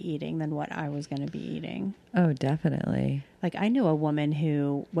going to be eating than what I was going to be eating. Oh, definitely. Like, I knew a woman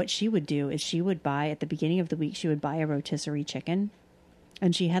who, what she would do is she would buy, at the beginning of the week, she would buy a rotisserie chicken,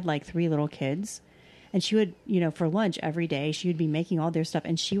 and she had like 3 little kids, and she would, for lunch every day, she would be making all their stuff,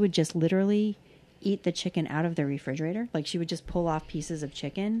 and she would just literally eat the chicken out of the refrigerator. Like, she would just pull off pieces of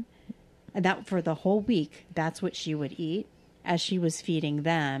chicken, and that for the whole week, that's what she would eat. As she was feeding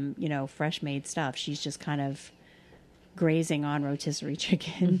them, fresh made stuff, she's just kind of grazing on rotisserie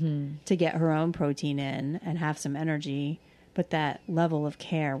chicken to get her own protein in and have some energy. But that level of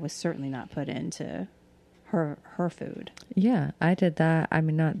care was certainly not put into her food. Yeah, I did that. I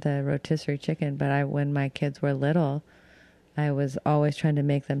mean, not the rotisserie chicken, but when my kids were little, I was always trying to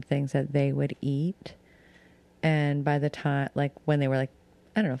make them things that they would eat. And by the time, like when they were like,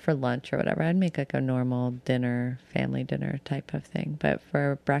 I don't know, for lunch or whatever, I'd make like a normal dinner, family dinner type of thing. But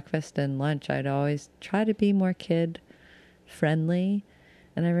for breakfast and lunch, I'd always try to be more kid friendly.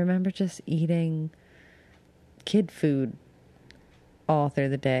 And I remember just eating kid food all through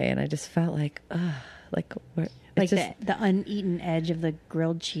the day. And I just felt like, like the uneaten edge of the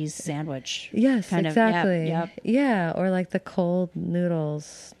grilled cheese sandwich. Yes, kind exactly. Yep. Yeah. Or like the cold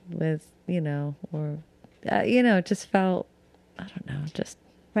noodles with, or, it just felt, I don't know, just.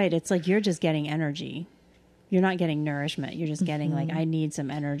 Right. It's like you're just getting energy. You're not getting nourishment. You're just getting like, I need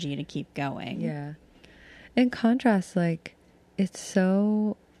some energy to keep going. Yeah. In contrast, like it's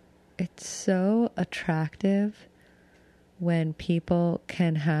so attractive when people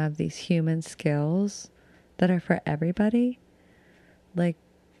can have these human skills that are for everybody. Like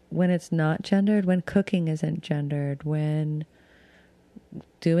when it's not gendered, when cooking isn't gendered, when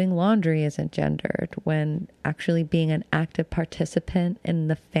doing laundry isn't gendered, when actually being an active participant in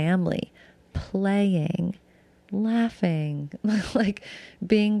the family, playing, laughing, like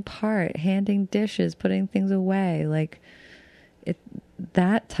being part, handing dishes, putting things away, like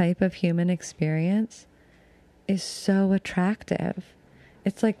that type of human experience is so attractive.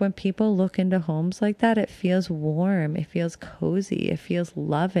 It's like when people look into homes like that, it feels warm, it feels cozy, it feels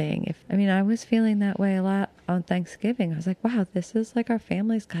loving. I was feeling that way a lot on Thanksgiving. I was like, wow, this is like our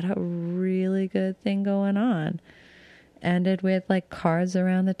family's got a really good thing going on. Ended with like cards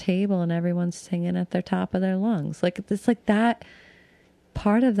around the table and everyone's singing at the top of their lungs. Like it's like that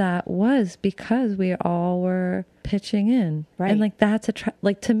part of that was because we all were pitching in. Right. And like that's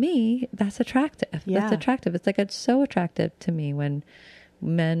to me, that's attractive. Yeah. That's attractive. It's like it's so attractive to me when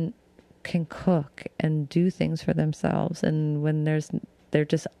men can cook and do things for themselves, and when they're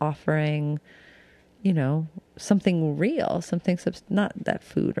just offering, something real, something not that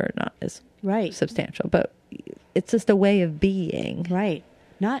food or not is right substantial, but it's just a way of being. Right.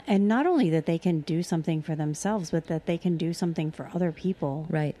 Not only that they can do something for themselves, but that they can do something for other people.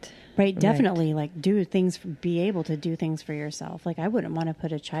 Right. Right. Definitely. Like be able to do things for yourself. Like I wouldn't want to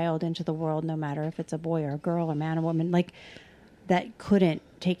put a child into the world, no matter if it's a boy or a girl, a man or woman, like that couldn't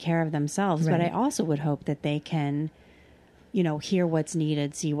take care of themselves. Right. But I also would hope that they can, hear what's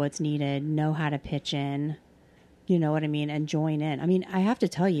needed, see what's needed, know how to pitch in, you know what I mean? And join in. I have to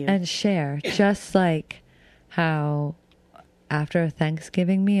tell you. And share, just like how after a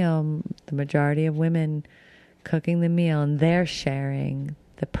Thanksgiving meal, the majority of women cooking the meal and they're sharing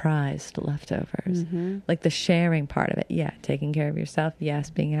the prized leftovers. Mm-hmm. Like the sharing part of it. Yeah. Taking care of yourself. Yes.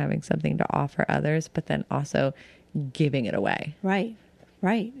 having something to offer others, but then also giving it away. Right.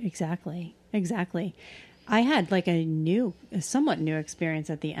 Exactly. I had like a somewhat new experience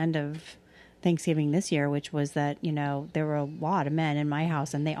at the end of Thanksgiving this year, which was that, there were a lot of men in my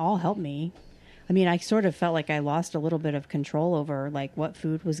house and they all helped me. I sort of felt like I lost a little bit of control over like what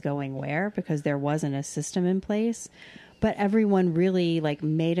food was going where because there wasn't a system in place, but everyone really like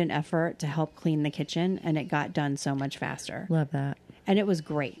made an effort to help clean the kitchen and it got done so much faster. Love that. And it was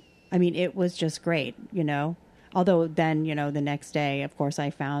great. It was just great, although then, the next day, of course, I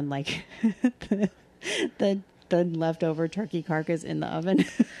found like the leftover turkey carcass in the oven.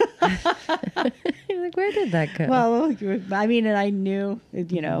 You're like, where did that go? Well, and I knew,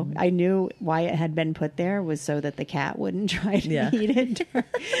 I knew why it had been put there was so that the cat wouldn't try to eat it.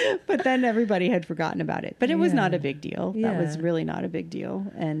 But then everybody had forgotten about it. But it was not a big deal. That was really not a big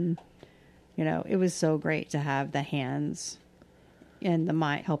deal. And, it was so great to have the hands and the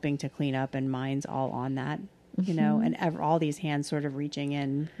mind helping to clean up and minds all on that. And all these hands sort of reaching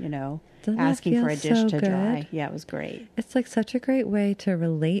in, asking for a dish to dry. Yeah, it was great. It's like such a great way to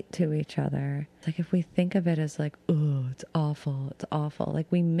relate to each other. Like if we think of it as like, oh, it's awful. Like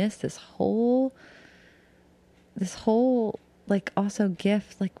we miss this whole like also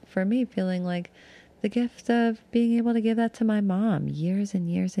gift, like for me feeling like the gift of being able to give that to my mom, years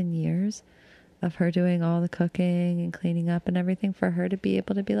and years and years of her doing all the cooking and cleaning up and everything, for her to be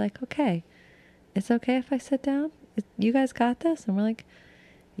able to be like, okay, it's okay if I sit down? You guys got this? And we're like,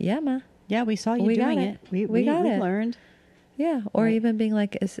 yeah, ma. Yeah, we saw you doing it. We got it. We learned. Yeah. Or even being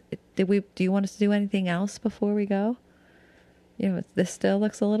like, do you want us to do anything else before we go? This still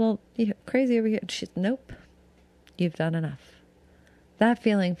looks a little crazy over here. Nope. You've done enough. That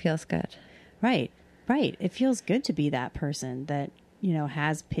feeling feels good. Right. It feels good to be that person that,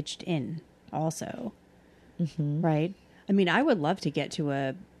 has pitched in also. right? I mean, I would love to get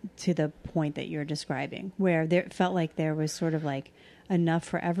to the point that you're describing, where there felt like there was sort of like enough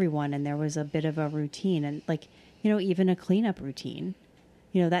for everyone, and there was a bit of a routine, and like, you know, even a cleanup routine.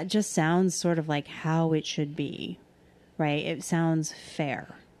 You know, that just sounds sort of like how it should be, right? It sounds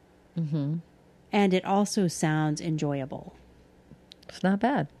fair. And it also sounds enjoyable. It's not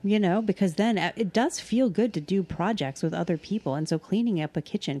bad. You know, because then it does feel good to do projects with other people. And so cleaning up a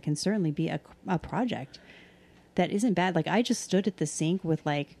kitchen can certainly be a project that isn't bad. Like, I just stood at the sink with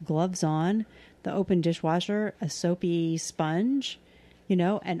like gloves on, the open dishwasher, a soapy sponge, you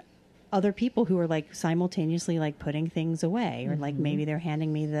know, and other people who were like simultaneously like putting things away, or like maybe they're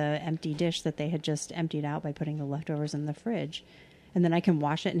handing me the empty dish that they had just emptied out by putting the leftovers in the fridge. And then I can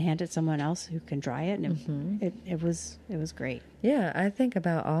wash it and hand it to someone else who can dry it. And it was great. Yeah, I think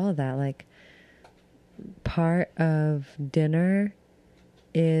about all of that. Like, part of dinner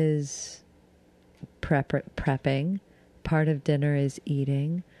is prepping. Part of dinner is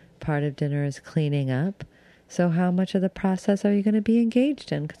eating. Part of dinner is cleaning up. So how much of the process are you going to be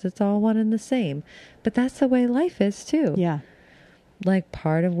engaged in? Because it's all one and the same. But that's the way life is too. Yeah. Like,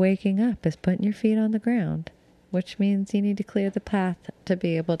 part of waking up is putting your feet on the ground, which means you need to clear the path to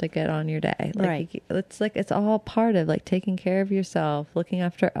be able to get on your day. Like, right. It's all part of like taking care of yourself, looking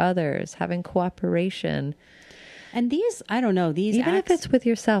after others, having cooperation. And these, I don't know, these even if it's with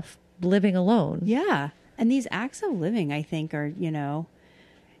yourself living alone. Yeah. And these acts of living, I think, are, you know,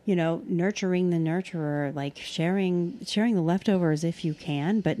 nurturing the nurturer, like sharing the leftovers if you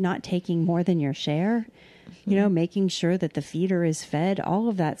can, but not taking more than your share, you know, making sure that the feeder is fed, all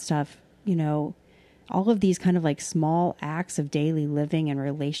of that stuff, you know. All of these kind of like small acts of daily living and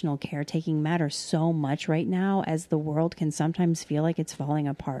relational caretaking matter so much right now, as the world can sometimes feel like it's falling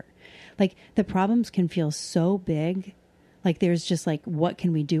apart. Like, the problems can feel so big. Like, there's just like, what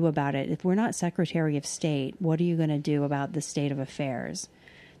can we do about it? If we're not Secretary of State, what are you going to do about the state of affairs?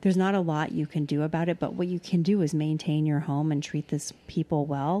 There's not a lot you can do about it, but what you can do is maintain your home and treat these people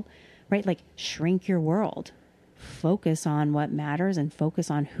well, right? Like, shrink your world. Focus on what matters and focus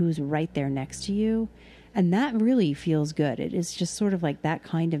on who's right there next to you. And that really feels good. It is just sort of like that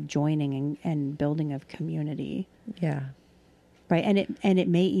kind of joining and building of community. Yeah. Right. And it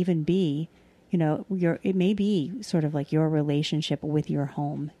may even be, you know, it may be sort of like your relationship with your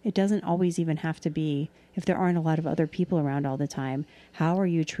home. It doesn't always even have to be, if there aren't a lot of other people around all the time, how are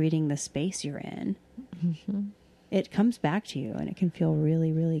you treating the space you're in? It comes back to you, and it can feel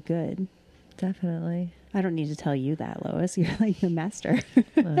really, really good. Definitely. I don't need to tell you that, Lois. You're like the master.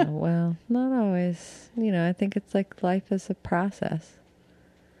 Well, not always. You know, I think it's like life is a process.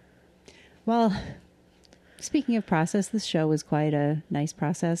 Well, speaking of process, this show was quite a nice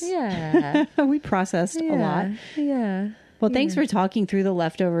process. Yeah. We processed a lot. Yeah. Well, thanks for talking through the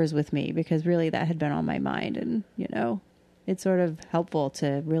leftovers with me, because really that had been on my mind. And, you know, it's sort of helpful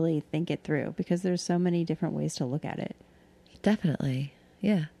to really think it through, because there's so many different ways to look at it. Definitely.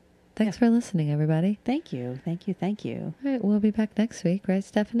 Yeah. Thanks for listening, everybody. Thank you. Thank you. Thank you. All right. We'll be back next week, right,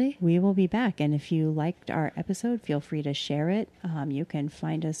 Stephanie? We will be back. And if you liked our episode, feel free to share it. You can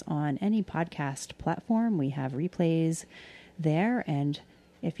find us on any podcast platform. We have replays there. And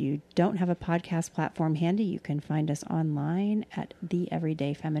if you don't have a podcast platform handy, you can find us online at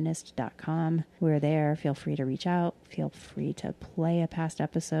theeverydayfeminist.com. We're there. Feel free to reach out. Feel free to play a past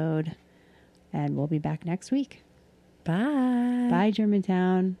episode. And we'll be back next week. Bye. Bye,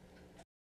 Germantown.